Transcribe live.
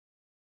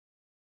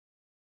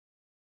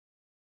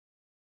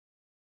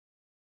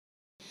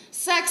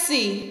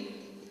Sexy,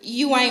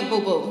 you ain't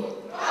boo-boo.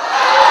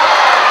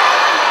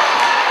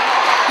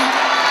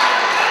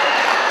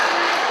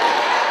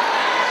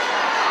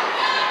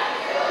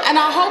 And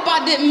I hope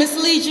I didn't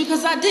mislead you,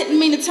 because I didn't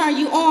mean to turn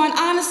you on.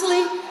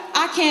 Honestly,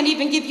 I can't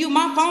even give you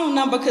my phone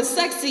number, because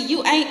sexy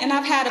you ain't, and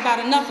I've had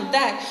about enough of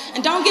that.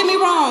 And don't get me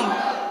wrong,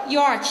 you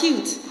are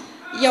cute.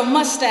 Your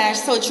mustache,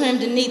 so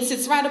trimmed and neat,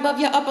 sits right above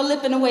your upper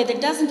lip in a way that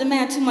doesn't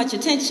demand too much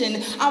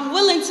attention. I'm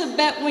willing to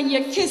bet when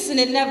you're kissing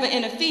it never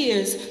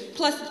interferes.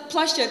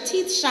 Plus your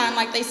teeth shine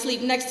like they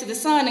sleep next to the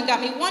sun, and got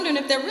me wondering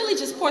if they're really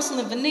just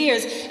porcelain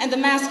veneers, and the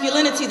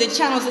masculinity that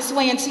channels its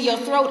way into your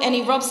throat and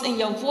erupts in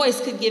your voice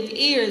could give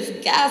ears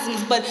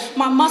gasms, but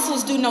my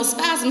muscles do no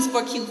spasms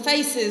for cute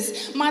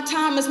faces. My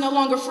time is no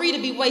longer free to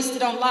be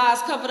wasted on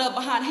lies covered up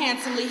behind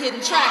handsomely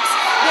hidden tracks.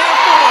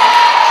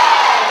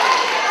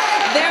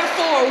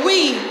 Therefore,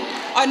 we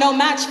are no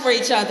match for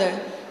each other.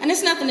 And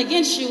it's nothing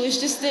against you, it's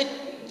just that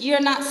you're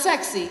not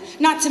sexy.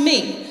 Not to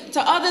me. To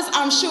others,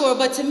 I'm sure,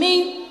 but to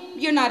me,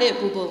 you're not it,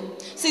 boo-boo.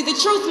 See, the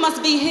truth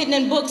must be hidden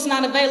in books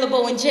not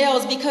available in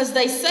jails, because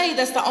they say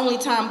that's the only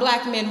time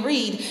black men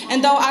read.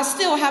 And though I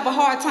still have a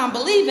hard time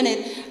believing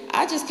it,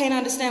 I just can't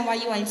understand why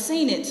you ain't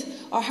seen it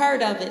or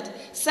heard of it.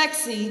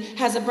 Sexy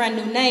has a brand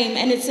new name,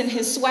 and it's in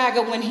his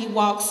swagger when he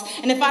walks.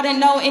 And if I didn't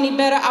know any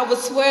better, I would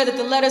swear that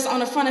the letters on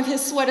the front of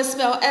his sweater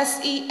spell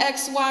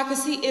S-E-X-Y,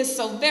 because he is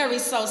so very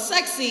so.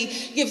 Sexy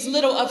gives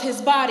little of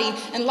his body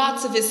and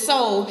lots of his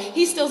soul.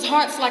 He steals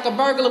hearts like a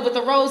burglar with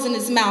a rose in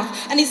his mouth.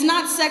 And he's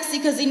not sexy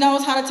because he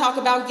knows how to talk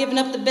about giving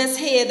up the best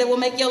head that will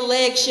make your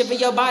legs shiver,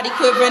 your body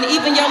quiver, and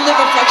even your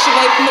liver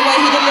fluctuate from the way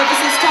he delivers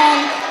his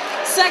tone.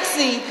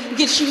 Sexy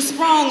gets you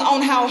sprung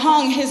on how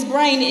hung his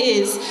brain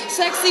is.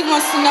 Sexy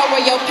wants to know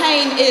where your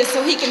pain is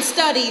so he can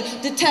study,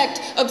 detect,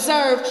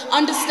 observe,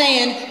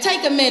 understand,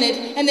 take a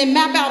minute, and then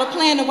map out a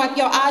plan to wipe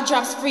your eye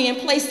drops free and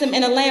place them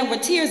in a land where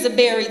tears are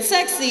buried.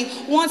 Sexy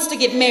wants to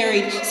get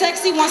married.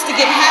 Sexy wants to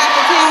give half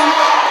of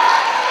him.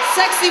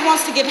 Sexy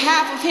wants to give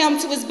half of him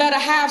to his better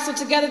half so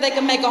together they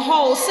can make a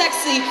whole.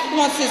 Sexy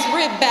wants his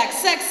rib back.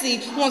 Sexy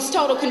wants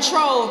total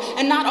control,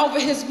 and not over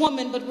his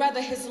woman, but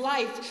rather his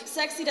life.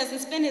 Sexy doesn't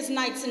spend his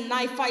nights in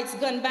knife fights,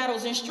 gun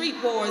battles, and street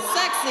wars.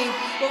 Sexy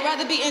would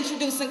rather be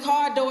introducing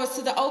car doors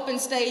to the open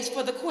stage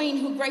for the queen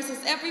who graces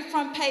every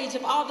front page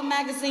of all the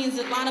magazines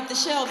that line up the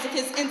shelves of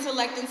his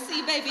intellect. And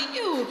see, baby,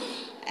 you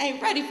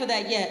ain't ready for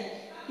that yet.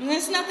 And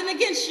there's nothing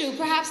against you.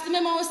 Perhaps the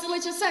memo is still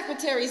at your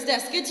secretary's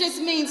desk. It just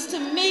means to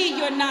me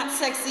you're not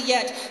sexy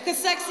yet. Because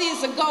sexy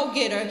is a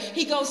go-getter.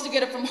 He goes to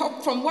get her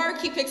from work,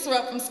 he picks her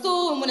up from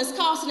school, and when it's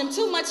costing him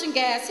too much in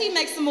gas, he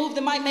makes a move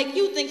that might make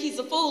you think he's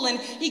a fool, and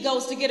he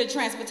goes to get her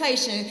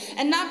transportation.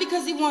 And not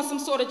because he wants some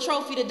sort of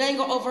trophy to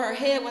dangle over her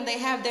head when they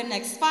have their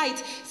next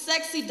fight.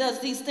 Sexy does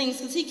these things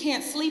because he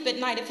can't sleep at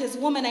night if his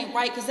woman ain't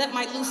right, because that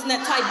might loosen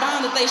that tight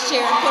bond that they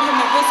share and put him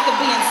at risk of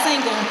being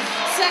single.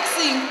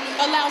 Sexy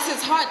allows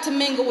his heart to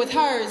mingle with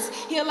hers.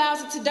 He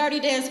allows it to dirty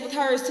dance with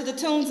hers to the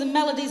tunes and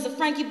melodies of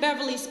Frankie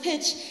Beverly's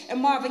Pitch and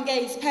Marvin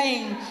Gaye's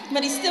Pain.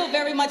 But he's still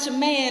very much a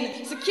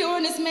man. Secure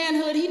in his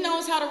manhood, he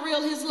knows how to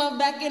reel his love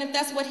back in if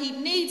that's what he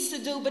needs to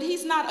do, but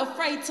he's not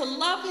afraid to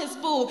love his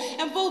boo.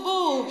 And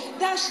boo-boo,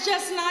 that's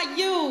just not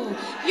you.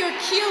 You're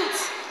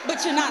cute,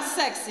 but you're not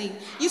sexy.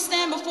 You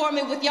stand before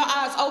me with your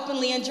eyes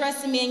openly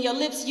undressing me and your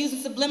lips using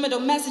subliminal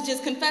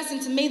messages, confessing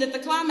to me that the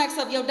climax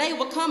of your day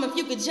will come if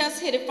you could just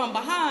hit it from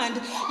behind.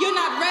 You're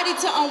not ready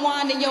to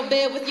unwind in your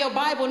bed with your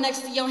Bible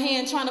next to your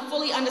hand, trying to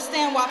fully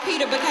understand why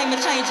Peter became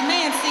a changed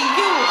man. See,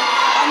 you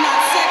are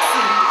not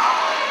sexy.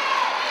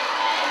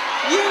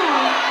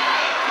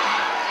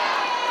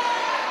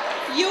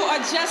 You are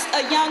just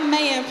a young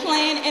man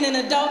playing in an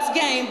adult's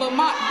game, but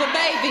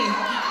baby,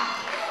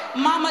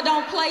 mama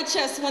don't play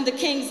chess when the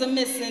kings are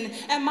missing,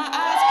 and my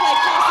eyes play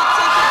close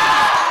attention to the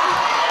style.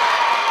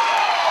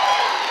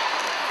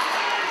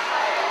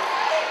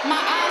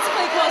 My eyes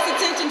pay close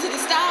attention to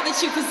the style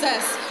that you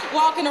possess.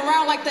 Walking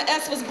around like the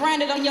S was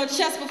branded on your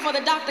chest before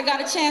the doctor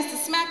got a chance to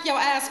smack your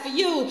ass. For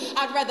you,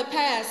 I'd rather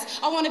pass.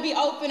 I want to be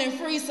open and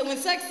free, so when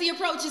sexy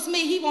approaches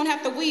me, he won't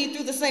have to weed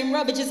through the same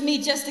rubbish as me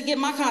just to get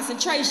my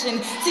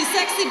concentration. See,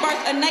 sexy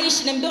birthed a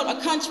nation and built a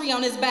country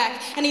on his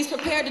back, and he's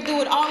prepared to do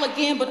it all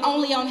again, but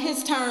only on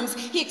his terms.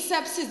 He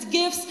accepts his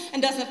gifts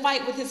and doesn't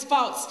fight with his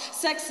faults.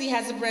 Sexy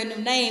has a brand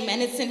new name,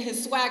 and it's in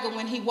his swagger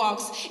when he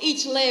walks.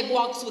 Each leg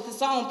walks with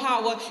its own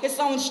power, its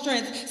own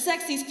strength.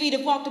 Sexy's feet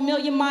have walked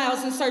 1,000,000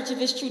 miles in search of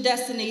his true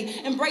destiny,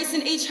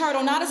 embracing each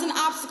hurdle not as an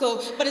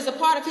obstacle, but as a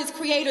part of his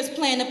creator's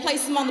plan to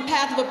place him on the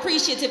path of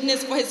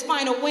appreciativeness for his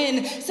final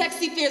win.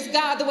 Sexy fears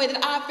God the way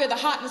that I fear the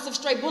hotness of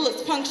stray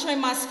bullets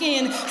puncturing my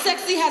skin.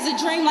 Sexy has a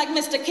dream like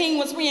Mr. King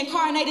was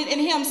reincarnated in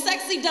him.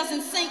 Sexy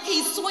doesn't sink,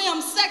 he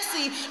swims.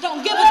 Sexy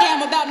don't give a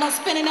damn about no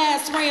spinning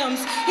ass rims.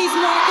 He's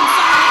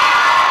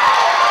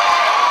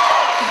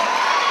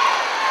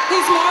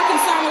more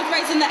concerned with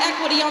raising the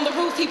equity on the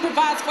roof he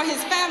provides for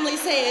his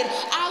family's head.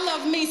 I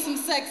love me some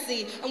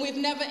sexy, and we've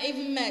never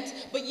even met.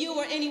 But you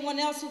or anyone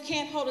else who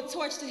can't hold a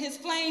torch to his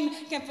flame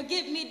can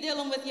forget me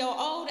dealing with your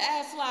old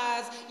ass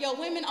lies your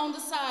women on the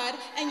side,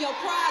 and your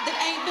pride that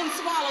ain't been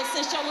swallowed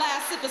since your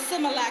last sip of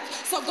Similac.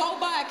 So go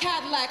buy a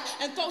Cadillac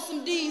and throw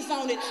some D's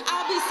on it.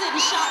 I'll be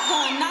sitting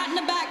shotgun, not in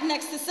the back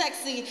next to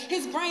sexy.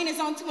 His brain is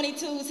on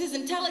 22s, his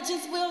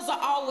intelligence wheels are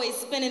always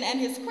spinning, and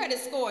his credit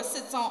score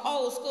sits on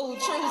old school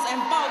truths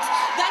and folks.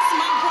 That's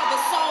my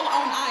brother's soul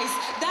on ice.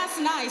 That's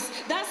nice,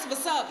 that's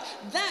what's up.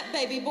 That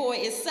baby boy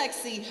is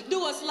sexy.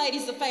 Do us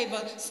ladies a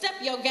favor, step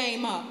your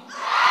game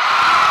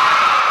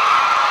up.